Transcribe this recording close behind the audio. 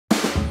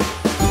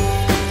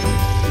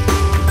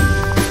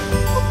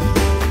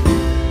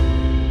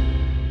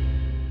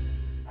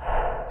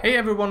Hey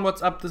everyone,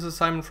 what's up? This is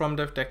Simon from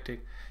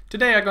DevDectic.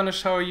 Today I'm gonna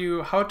show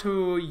you how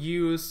to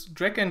use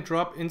drag and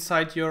drop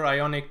inside your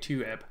Ionic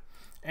 2 app.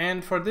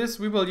 And for this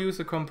we will use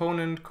a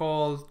component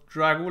called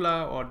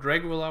Dragula or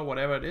Dragula,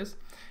 whatever it is.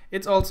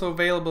 It's also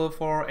available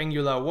for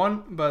Angular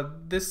 1,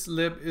 but this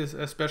lib is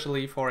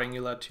especially for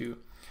Angular 2.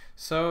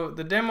 So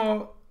the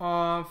demo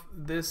of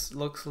this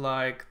looks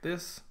like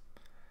this.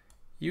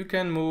 You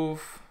can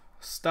move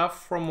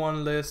stuff from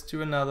one list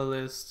to another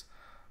list.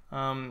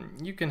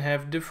 You can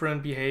have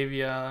different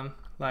behavior,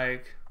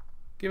 like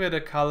give it a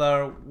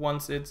color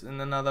once it's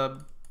in another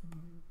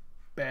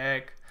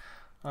bag,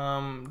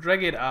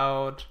 drag it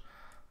out,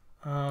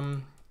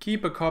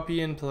 keep a copy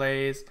in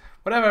place,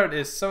 whatever it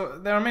is. So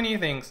there are many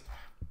things.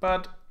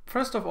 But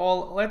first of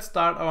all, let's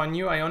start our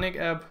new Ionic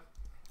app.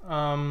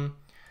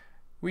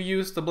 We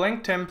use the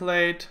blank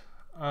template,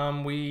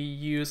 we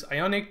use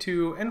Ionic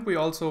 2, and we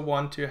also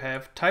want to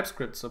have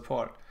TypeScript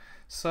support.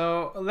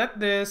 So let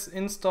this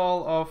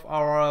install of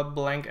our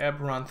blank app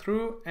run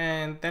through,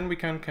 and then we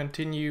can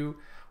continue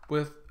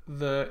with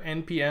the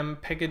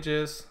npm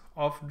packages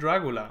of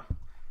Dragula.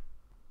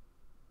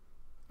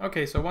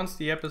 Okay, so once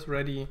the app is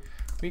ready,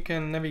 we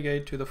can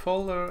navigate to the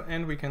folder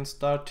and we can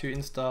start to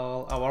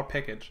install our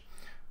package.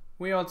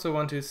 We also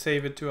want to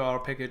save it to our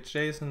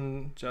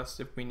package.json, just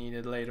if we need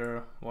it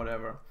later,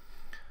 whatever.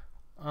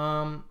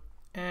 And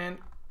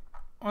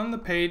on the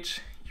page,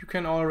 you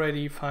can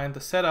already find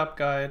the setup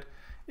guide.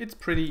 It's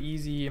pretty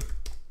easy.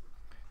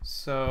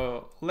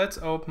 So let's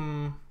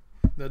open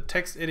the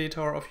text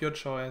editor of your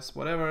choice,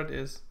 whatever it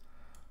is,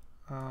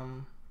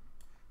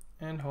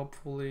 and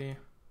hopefully,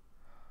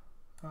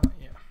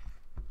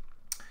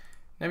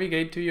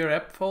 navigate to your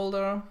app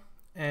folder,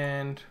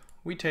 and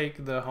we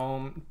take the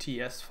home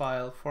TS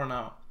file for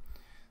now.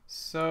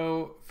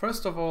 So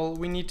first of all,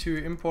 we need to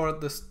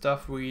import the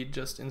stuff we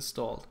just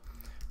installed,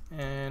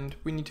 and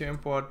we need to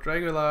import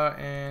Dragula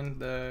and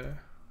the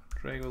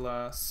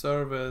Dragula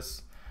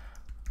service.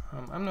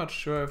 I'm not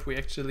sure if we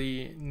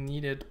actually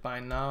need it by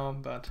now,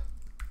 but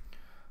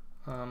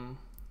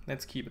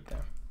let's keep it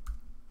there.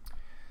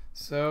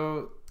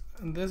 So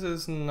this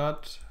is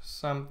not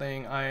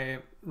something I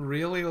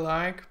really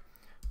like,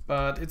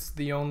 but it's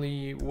the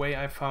only way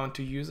I found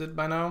to use it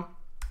by now.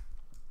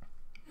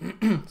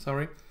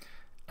 Sorry.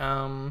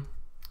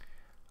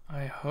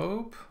 I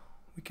hope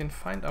we can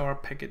find our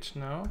package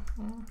now.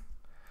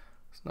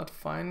 It's not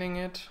finding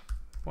it.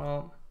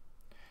 Well,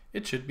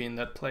 it should be in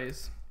that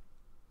place.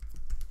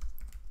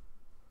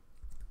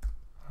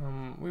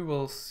 We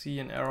will see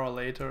an error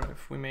later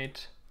if we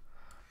made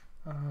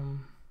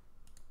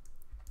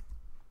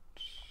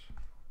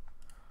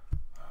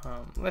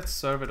let's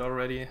serve it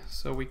already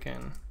so we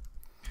can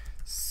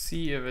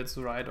see if it's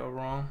right or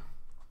wrong.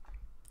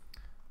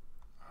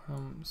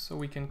 So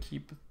we can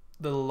keep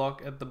the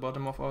log at the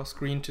bottom of our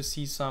screen to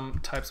see some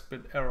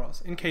TypeScript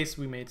errors in case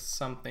we made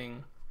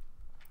something.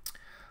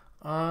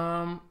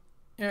 Yeah,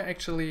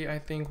 actually I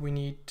think we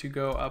need to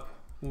go up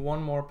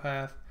one more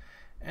path,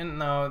 and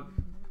now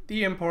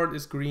the import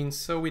is green,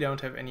 so we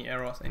don't have any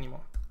errors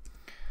anymore.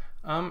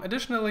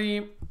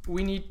 Additionally,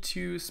 we need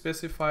to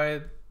specify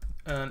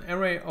an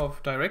array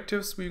of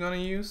directives we're gonna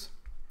use.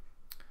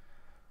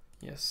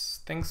 Yes,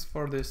 thanks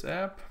for this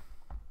app.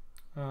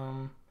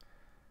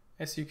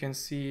 As you can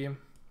see,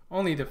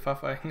 only the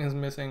fav icon is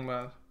missing,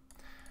 but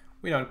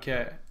we don't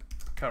care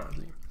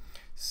currently.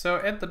 So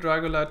add the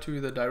Dragula to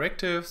the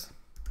directives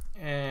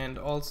and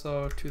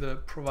also to the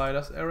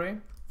providers array,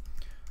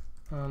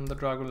 the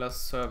Dragula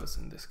service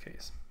in this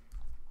case.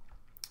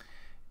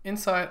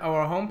 Inside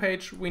our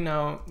homepage, we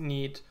now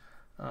need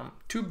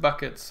two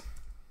buckets,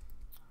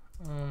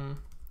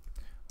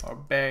 or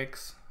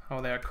bags, how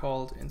they are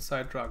called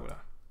inside Dragula.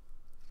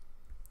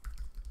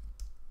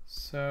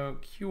 So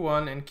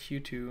Q1 and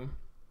Q2,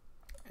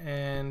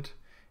 and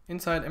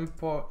inside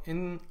import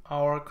in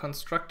our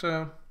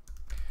constructor,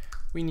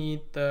 we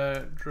need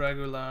the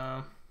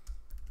Dragula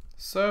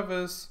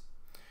service,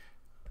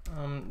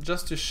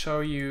 just to show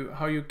you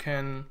how you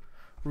can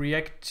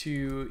react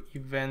to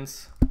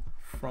events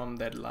from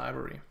that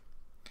library.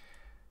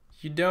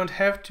 You don't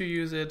have to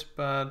use it,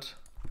 but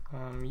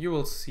you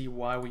will see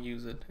why we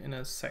use it in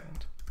a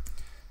second.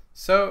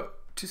 So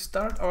to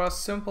start our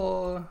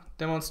simple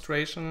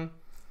demonstration,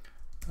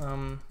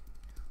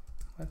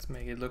 let's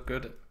make it look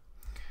good.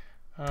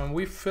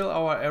 We fill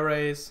our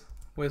arrays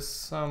with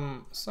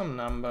some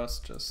numbers,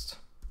 just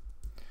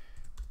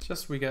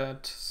we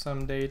get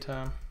some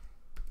data,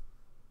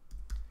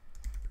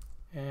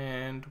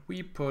 and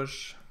we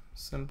push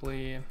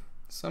simply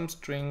some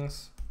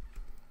strings,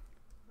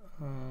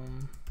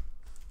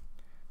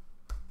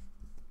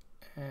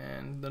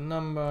 and the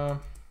number,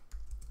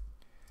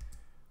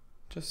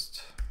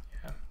 just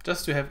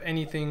to have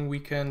anything we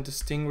can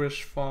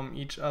distinguish from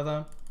each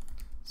other.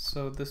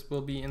 So this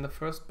will be in the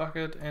first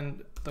bucket,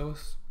 and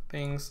those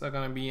things are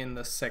going to be in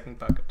the second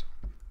bucket.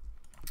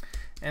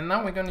 And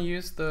now we're going to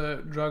use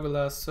the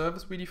Dragula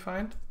service we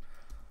defined,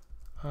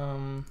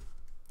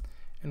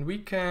 and we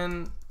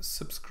can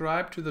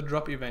subscribe to the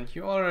drop event.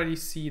 You already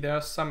see there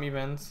are some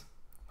events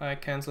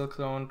like cancel,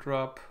 clone,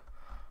 drop,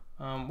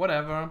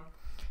 whatever,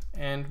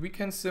 and we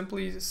can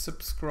simply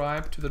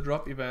subscribe to the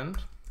drop event,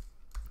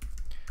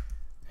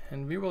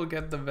 and we will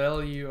get the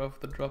value of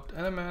the dropped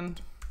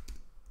element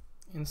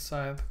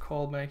inside the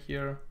callback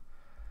here.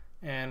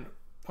 And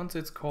once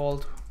it's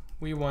called,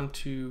 we want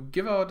to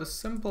give out a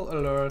simple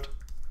alert.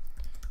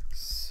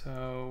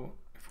 So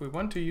if we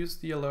want to use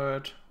the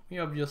alert, we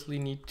obviously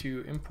need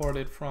to import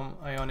it from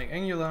Ionic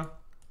Angular,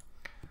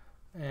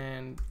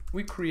 and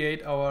we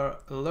create our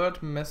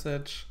alert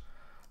message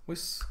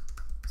with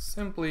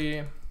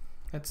simply,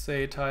 let's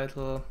say,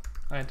 title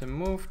item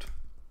moved,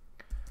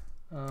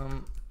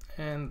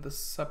 and the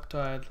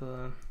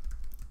subtitle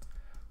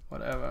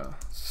whatever.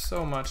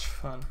 So much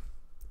fun.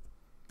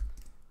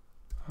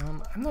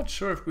 I'm not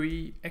sure if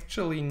we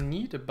actually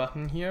need a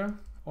button here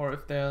or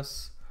if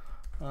there's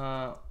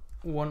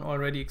one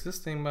already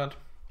existing, but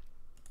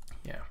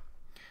yeah,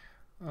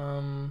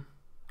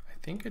 I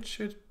think it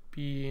should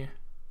be.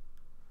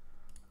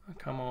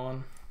 Come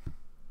on,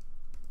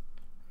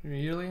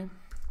 really?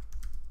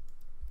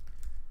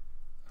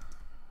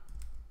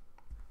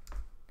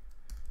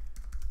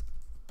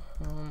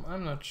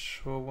 I'm not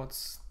sure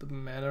what's the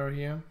matter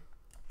here.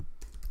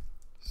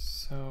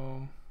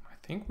 So I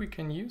think we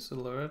can use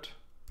alert.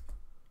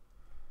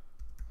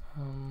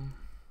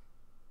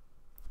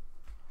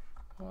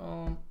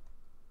 Well,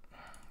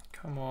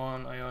 come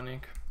on,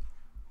 Ionic.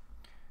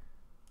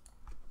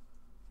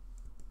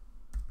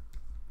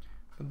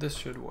 But this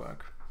should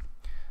work.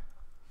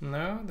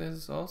 No, this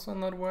is also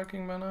not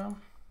working by now.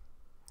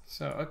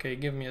 So, okay,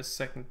 give me a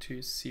second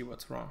to see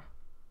what's wrong.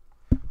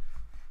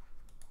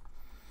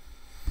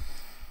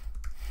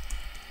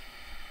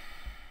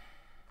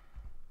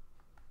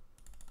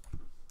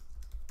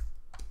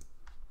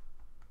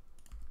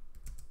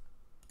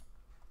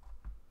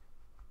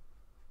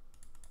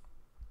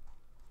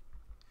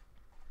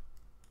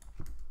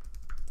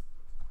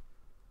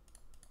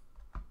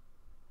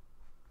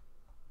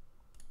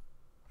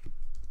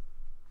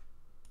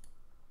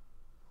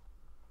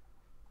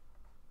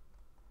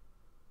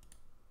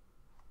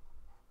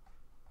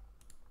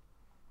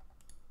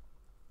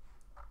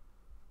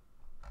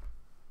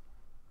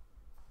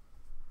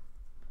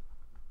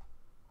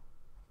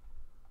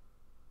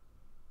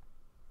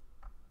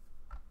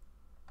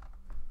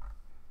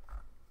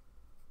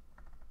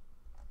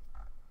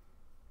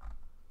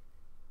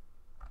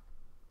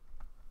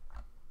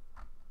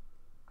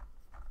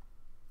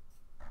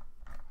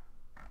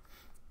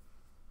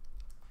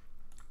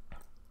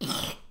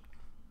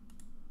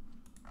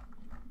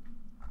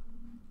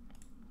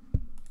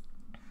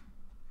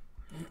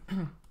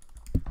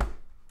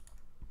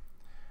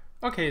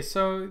 Okay,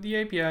 so the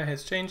API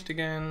has changed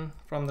again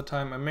from the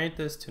time I made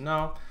this to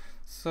now.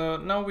 So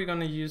now we're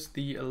gonna use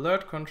the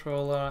alert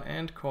controller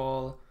and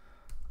call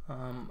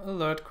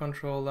alert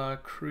controller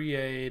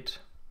create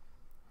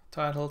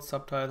title,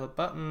 subtitle,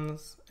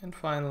 buttons, and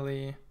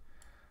finally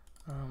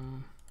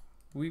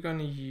we're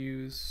gonna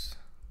use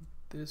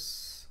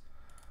this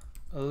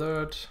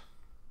alert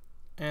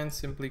and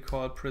simply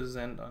call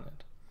present on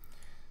it.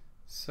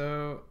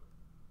 So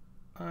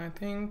I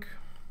think,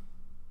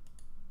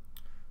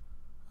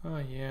 oh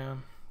yeah,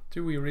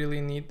 do we really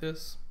need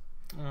this?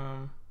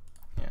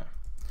 Yeah,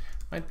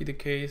 might be the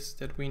case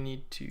that we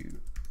need to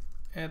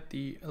add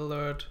the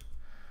alert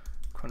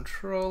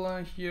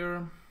controller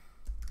here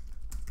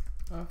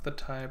of the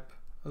type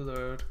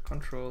alert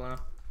controller.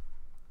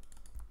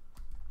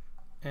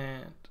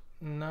 And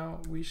now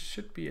we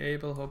should be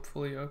able,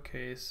 hopefully,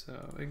 okay,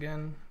 so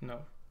again, no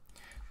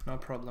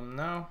problem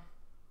now.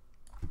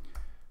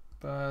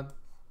 But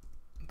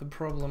the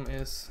problem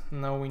is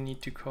now we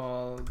need to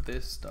call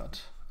this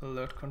dot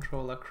alert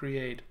controller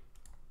create.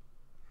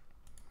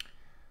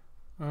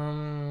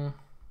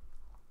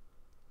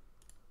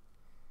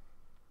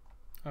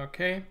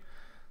 Okay,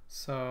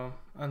 so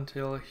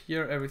until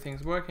here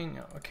everything's working.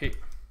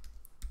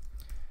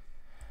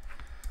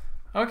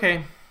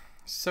 Okay,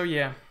 so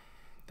yeah,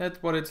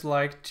 that's what it's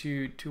like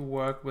to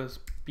work with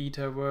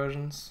beta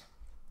versions.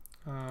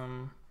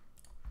 Come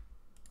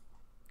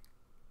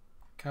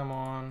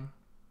on,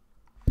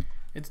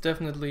 it's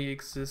definitely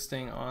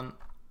existing on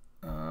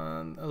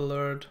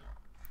alert.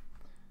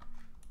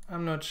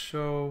 I'm not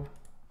sure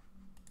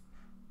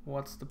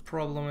what's the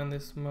problem in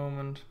this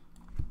moment.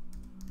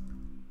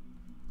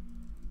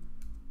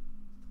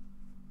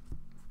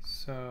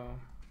 So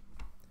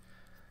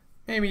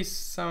maybe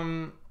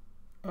some,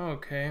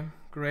 okay,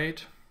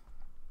 great.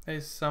 They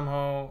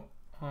somehow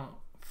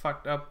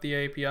fucked up the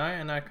API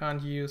and I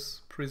can't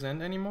use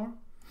present anymore.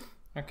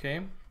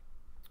 Okay,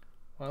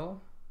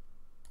 well,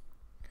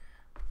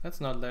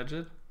 that's not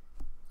legit.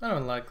 I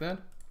don't like that.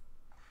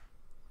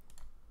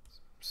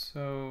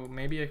 So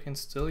maybe I can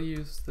still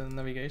use the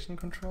navigation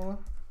controller.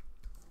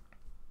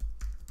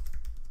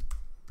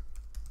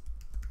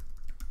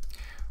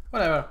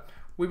 Whatever.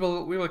 We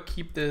will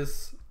keep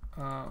this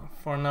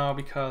for now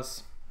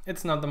because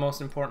it's not the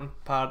most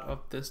important part of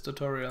this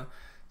tutorial.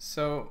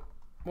 So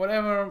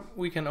whatever,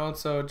 we can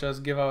also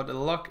just give out a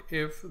log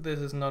if this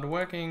is not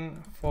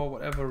working for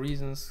whatever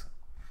reasons.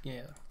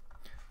 Yeah,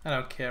 I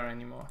don't care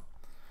anymore.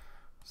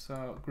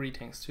 So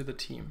greetings to the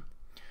team.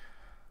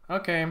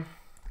 Okay,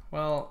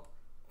 well,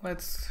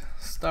 let's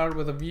start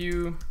with a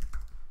view.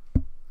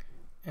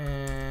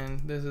 And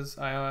this is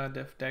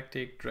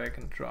Ionic drag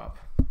and drop.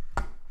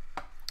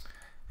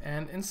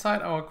 And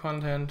inside our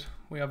content,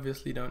 we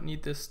obviously don't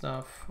need this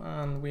stuff,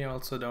 and we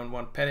also don't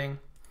want padding.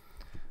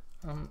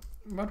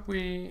 But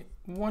we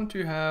want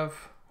to have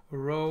a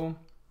row,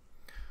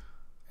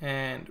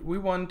 and we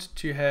want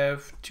to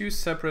have two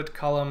separate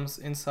columns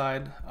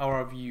inside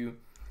our view.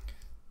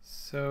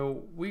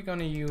 So we're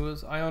gonna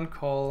use ion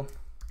call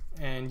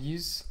and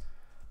use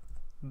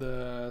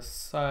the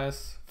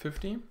size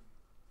 50.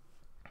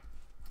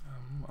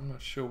 I'm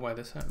not sure why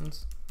this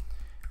happens.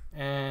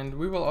 And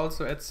we will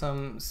also add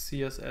some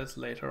CSS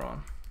later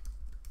on.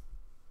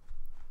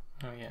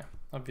 Oh yeah,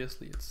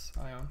 obviously it's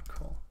ion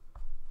call.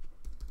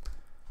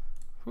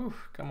 Whew,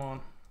 come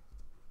on.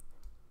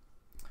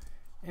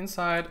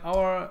 Inside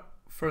our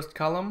first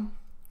column,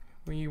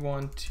 we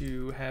want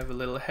to have a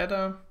little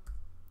header.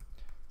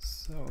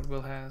 So it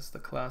will have the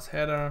class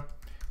header,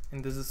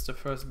 and this is the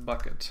first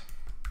bucket.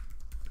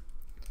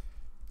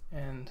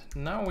 And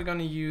now we're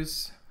gonna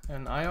use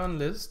an ion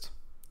list.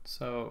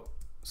 So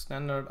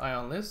standard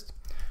ion list.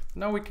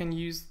 Now we can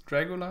use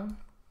Dragula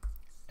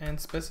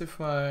and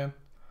specify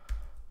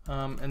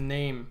a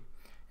name,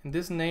 and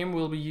this name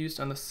will be used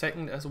on the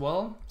second as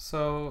well.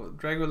 So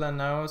Dragula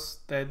knows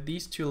that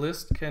these two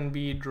lists can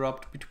be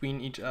dropped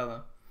between each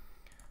other.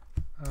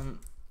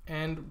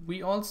 And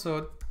we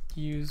also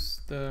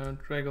use the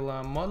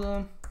Dragula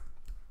model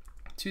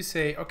to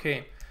say,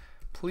 okay,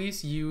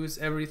 please use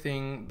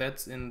everything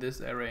that's in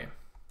this array,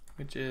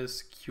 which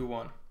is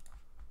Q1.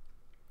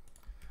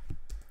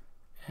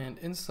 And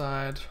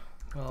inside,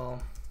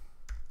 well,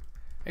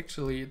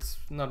 actually it's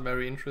not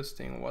very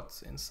interesting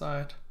what's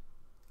inside,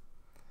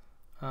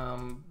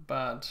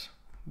 but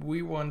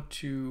we want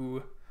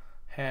to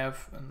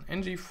have an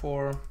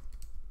ng4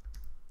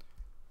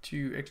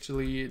 to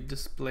actually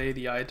display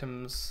the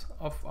items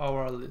of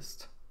our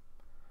list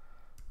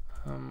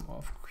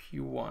of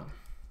Q1.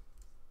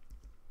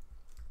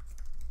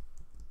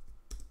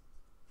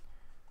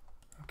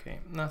 Okay,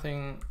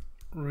 nothing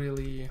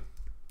really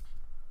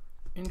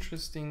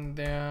interesting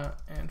there,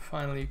 and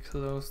finally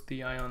close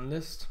the ion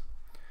list.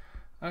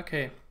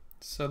 Okay,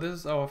 so this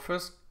is our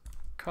first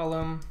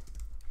column,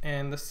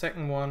 and the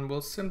second one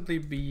will simply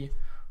be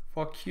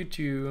for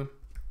Q2,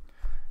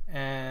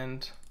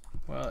 and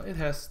well, it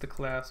has the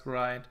class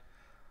right,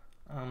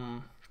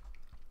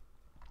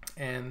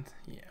 and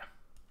yeah.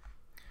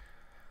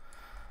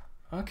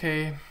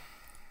 Okay,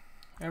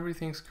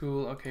 everything's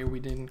cool. Okay, we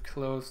didn't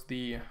close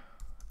the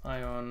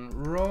ion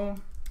row,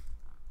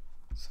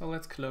 so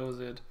let's close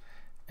it.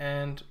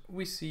 And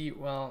we see,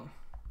 well,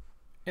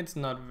 it's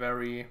not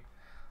very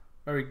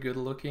good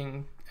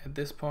looking at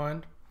this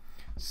point.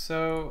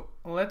 So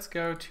let's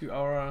go to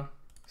our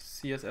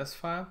CSS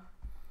file,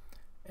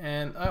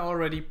 and I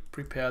already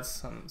prepared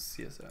some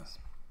CSS.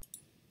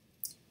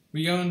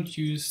 We don't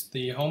use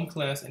the home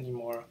class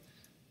anymore,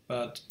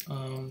 but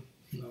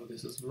no,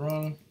 this is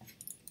wrong.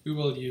 We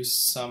will use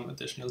some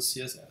additional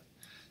CSS.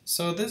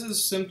 So this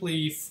is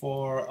simply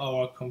for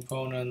our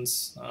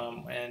components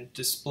and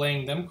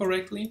displaying them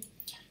correctly.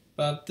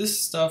 But this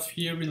stuff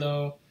here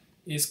below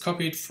is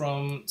copied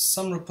from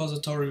some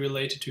repository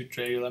related to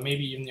Dragula,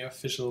 maybe even the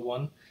official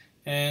one.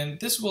 And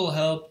this will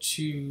help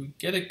to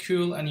get a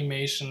cool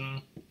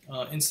animation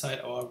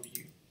inside our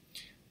view.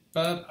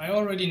 But I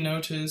already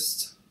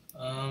noticed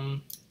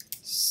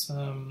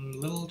some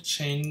little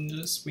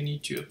changes we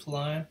need to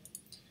apply,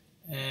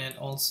 and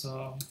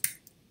also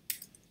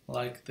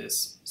like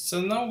this.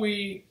 So now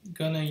we're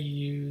gonna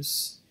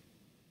use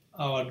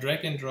our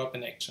drag and drop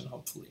in action,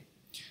 hopefully.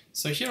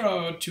 So here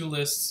are our two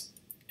lists,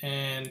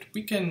 and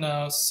we can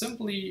now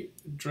simply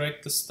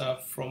drag the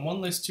stuff from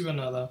one list to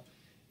another,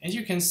 and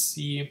you can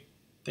see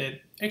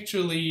that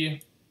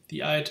actually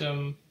the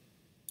item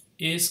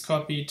is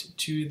copied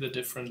to the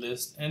different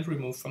list and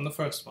removed from the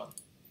first one.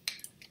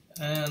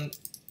 And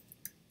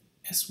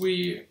as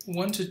we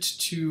wanted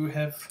to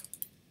have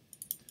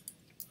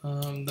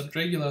the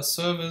Dragula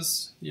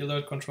service, the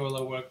alert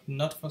controller worked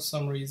not for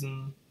some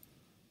reason.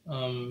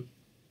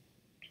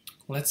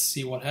 Let's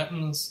see what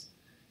happens.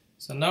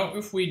 So now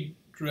if we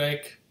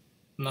drag,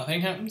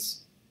 nothing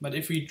happens, but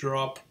if we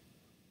drop,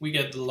 we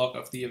get the log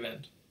of the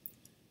event.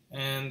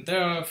 And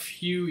there are a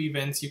few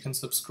events you can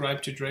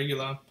subscribe to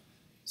Dragula,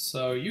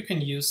 so you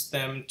can use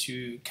them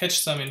to catch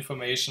some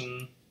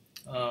information,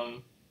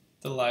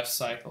 the life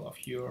cycle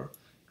of your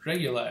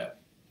Dragula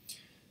app.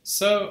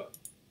 So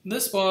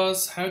this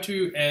was how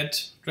to add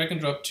drag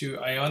and drop to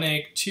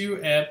Ionic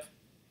 2 app.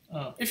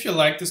 If you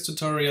like this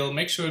tutorial,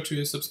 make sure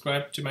to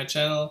subscribe to my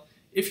channel.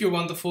 If you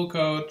want the full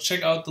code,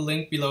 check out the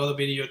link below the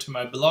video to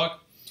my blog.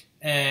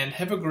 And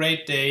have a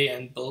great day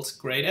and build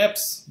great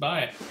apps.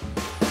 Bye!